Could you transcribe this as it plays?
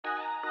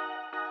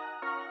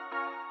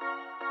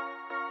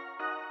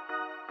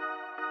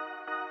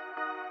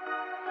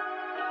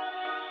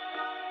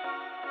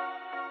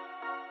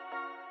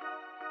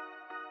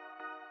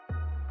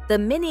The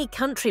MINI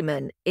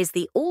Countryman is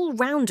the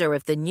all-rounder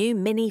of the new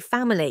MINI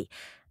family,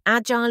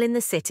 agile in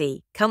the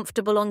city,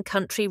 comfortable on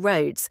country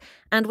roads,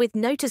 and with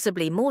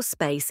noticeably more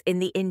space in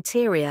the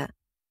interior.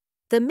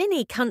 The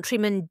MINI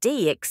Countryman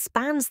D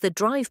expands the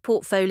drive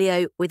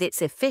portfolio with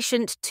its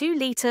efficient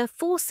 2-litre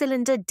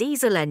 4-cylinder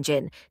diesel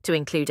engine to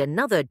include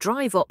another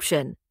drive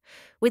option.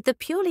 With the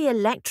purely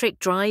electric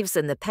drives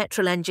and the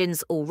petrol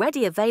engines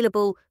already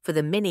available for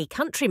the MINI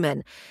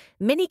Countryman,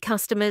 MINI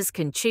customers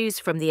can choose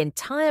from the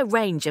entire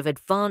range of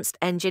advanced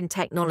engine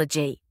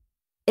technology.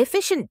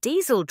 Efficient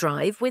diesel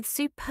drive with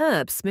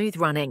superb smooth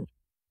running.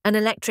 An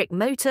electric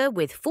motor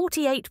with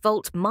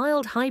 48-volt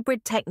mild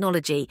hybrid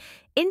technology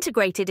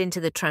integrated into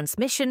the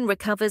transmission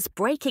recovers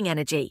braking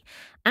energy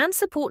and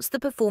supports the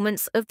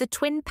performance of the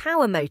twin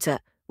power motor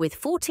with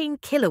 14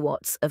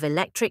 kilowatts of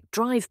electric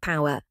drive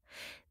power.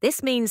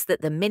 This means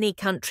that the MINI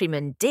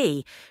Countryman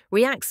D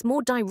reacts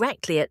more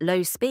directly at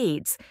low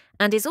speeds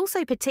and is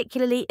also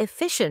particularly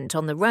efficient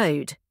on the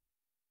road.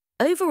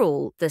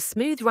 Overall, the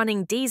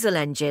smooth-running diesel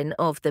engine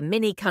of the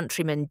MINI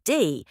Countryman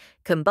D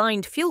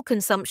combined fuel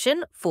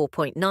consumption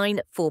 4.9,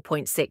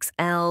 4.6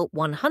 L,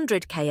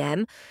 100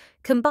 km,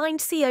 combined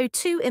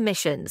CO2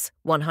 emissions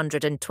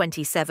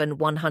 127,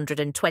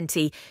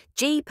 120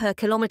 G per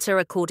kilometre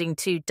according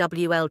to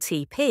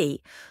WLTP,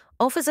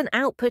 offers an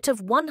output of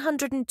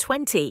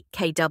 120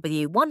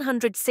 kW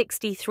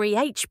 163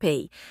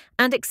 HP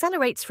and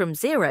accelerates from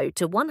 0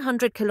 to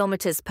 100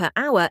 km per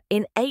hour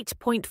in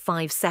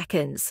 8.5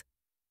 seconds.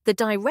 The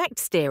direct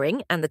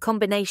steering and the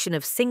combination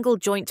of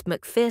single-joint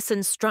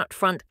McPherson strut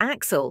front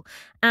axle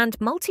and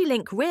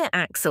multi-link rear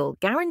axle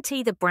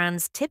guarantee the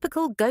brand's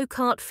typical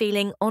go-kart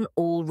feeling on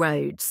all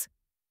roads.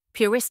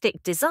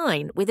 Puristic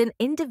design with an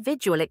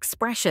individual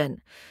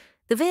expression.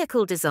 The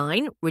vehicle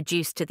design,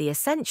 reduced to the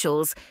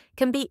essentials,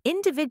 can be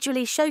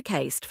individually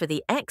showcased for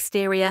the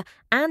exterior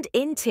and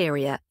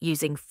interior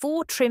using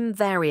 4 trim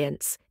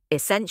variants: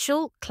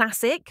 Essential,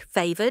 Classic,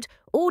 Favoured,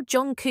 or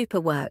John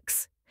Cooper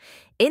Works.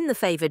 In the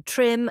favoured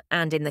trim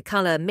and in the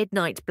colour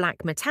Midnight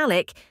Black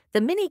Metallic,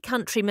 the MINI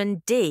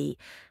Countryman D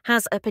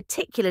has a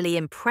particularly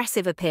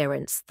impressive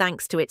appearance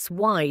thanks to its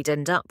wide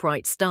and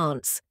upright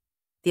stance.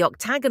 The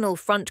octagonal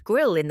front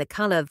grille in the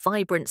colour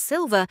Vibrant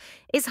Silver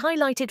is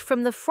highlighted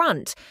from the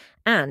front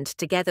and,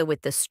 together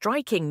with the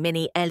striking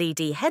MINI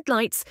LED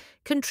headlights,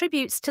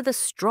 contributes to the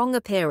strong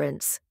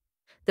appearance.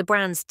 The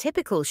brand's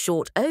typical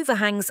short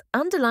overhangs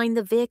underline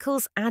the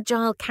vehicle's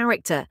agile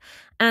character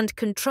and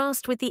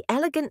contrast with the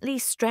elegantly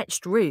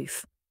stretched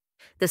roof.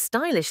 The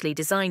stylishly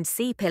designed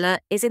C-pillar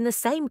is in the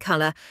same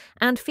colour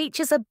and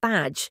features a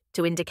badge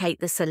to indicate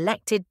the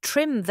selected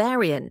trim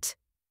variant.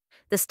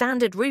 The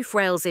standard roof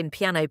rails in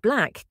piano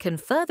black can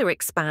further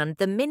expand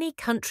the MINI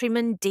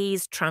Countryman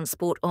D's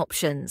transport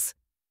options.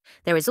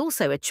 There is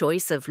also a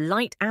choice of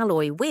light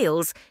alloy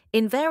wheels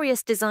in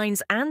various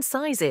designs and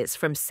sizes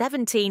from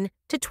 17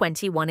 to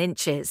 21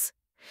 inches.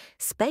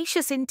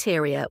 Spacious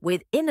interior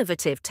with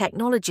innovative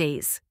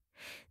technologies.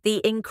 The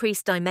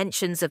increased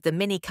dimensions of the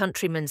MINI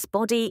Countryman's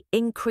body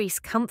increase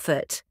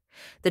comfort.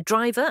 The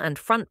driver and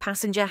front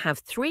passenger have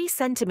 3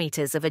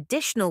 centimetres of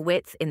additional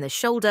width in the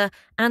shoulder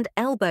and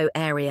elbow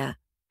area.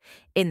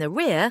 In the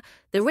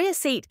rear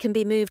seat can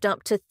be moved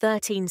up to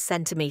 13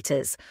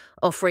 centimetres,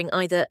 offering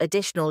either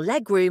additional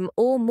legroom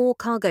or more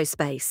cargo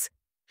space.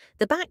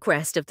 The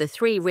backrest of the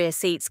 3 rear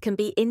seats can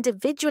be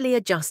individually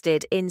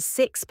adjusted in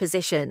 6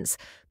 positions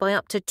by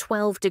up to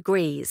 12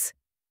 degrees.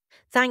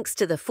 Thanks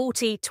to the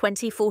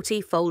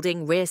 40-20-40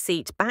 folding rear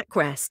seat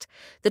backrest,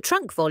 the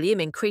trunk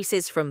volume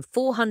increases from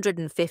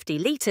 450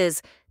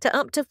 litres to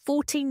up to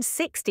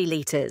 1460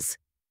 litres.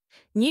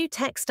 New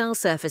textile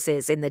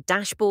surfaces in the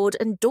dashboard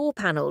and door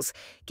panels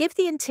give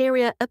the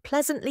interior a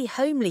pleasantly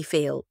homely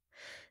feel.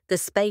 The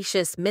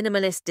spacious,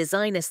 minimalist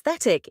design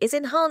aesthetic is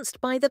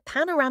enhanced by the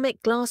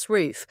panoramic glass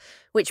roof,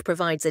 which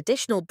provides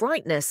additional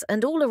brightness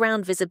and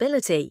all-around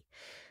visibility.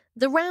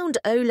 The round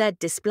OLED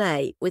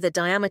display, with a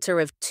diameter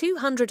of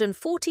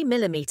 240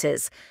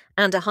 mm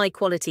and a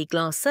high-quality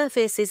glass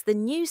surface, is the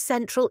new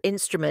central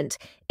instrument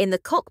in the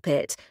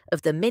cockpit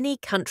of the MINI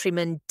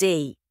Countryman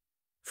D.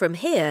 From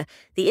here,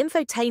 the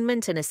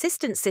infotainment and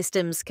assistance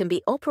systems can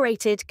be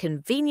operated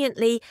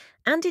conveniently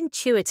and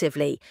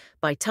intuitively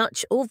by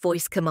touch or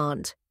voice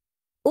command.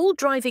 All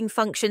driving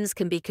functions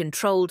can be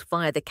controlled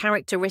via the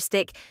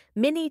characteristic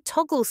MINI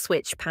toggle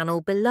switch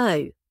panel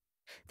below.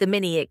 The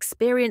MINI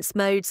experience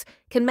modes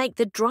can make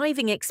the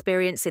driving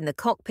experience in the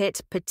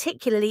cockpit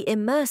particularly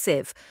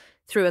immersive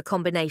through a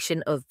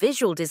combination of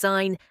visual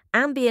design,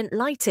 ambient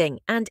lighting,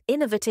 and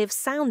innovative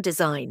sound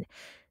design.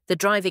 The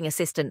Driving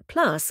Assistant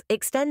Plus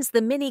extends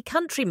the MINI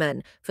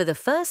Countryman for the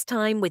first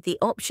time with the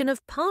option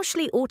of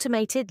partially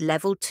automated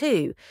Level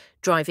 2,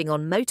 driving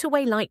on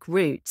motorway-like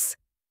routes.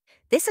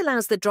 This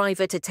allows the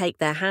driver to take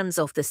their hands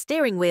off the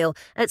steering wheel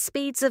at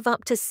speeds of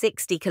up to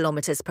 60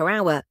 km per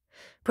hour,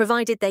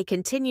 provided they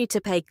continue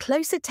to pay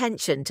close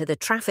attention to the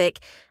traffic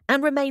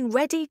and remain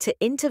ready to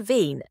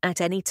intervene at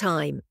any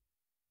time.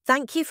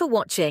 Thank you for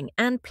watching,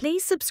 and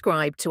please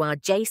subscribe to our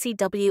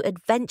JCW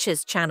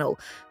Adventures channel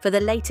for the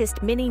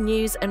latest Mini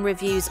news and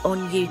reviews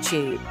on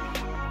YouTube.